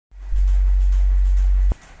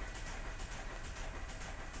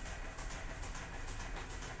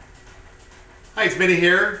Hi, it's Minnie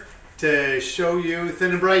here to show you Thin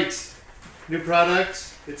and Bright. New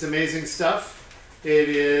product. It's amazing stuff. It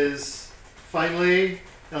is finally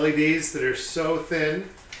LEDs that are so thin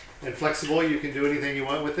and flexible you can do anything you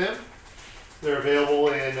want with them. They're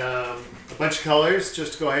available in a bunch of colors.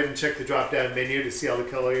 Just go ahead and check the drop down menu to see all the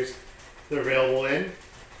colors they're available in.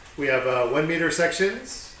 We have 1 meter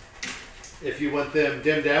sections. If you want them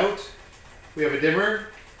dimmed out, we have a dimmer.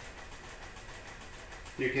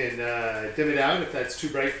 You can dim it out if that's too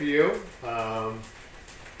bright for you.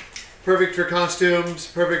 Perfect for costumes,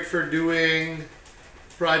 perfect for doing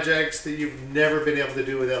projects that you've never been able to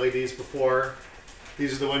do with LEDs before.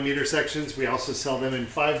 These are the 1 meter sections. We also sell them in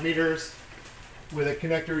 5 meters with a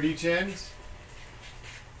connector at each end.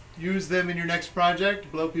 Use them in your next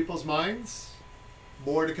project, blow people's minds.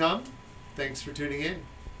 More to come. Thanks for tuning in.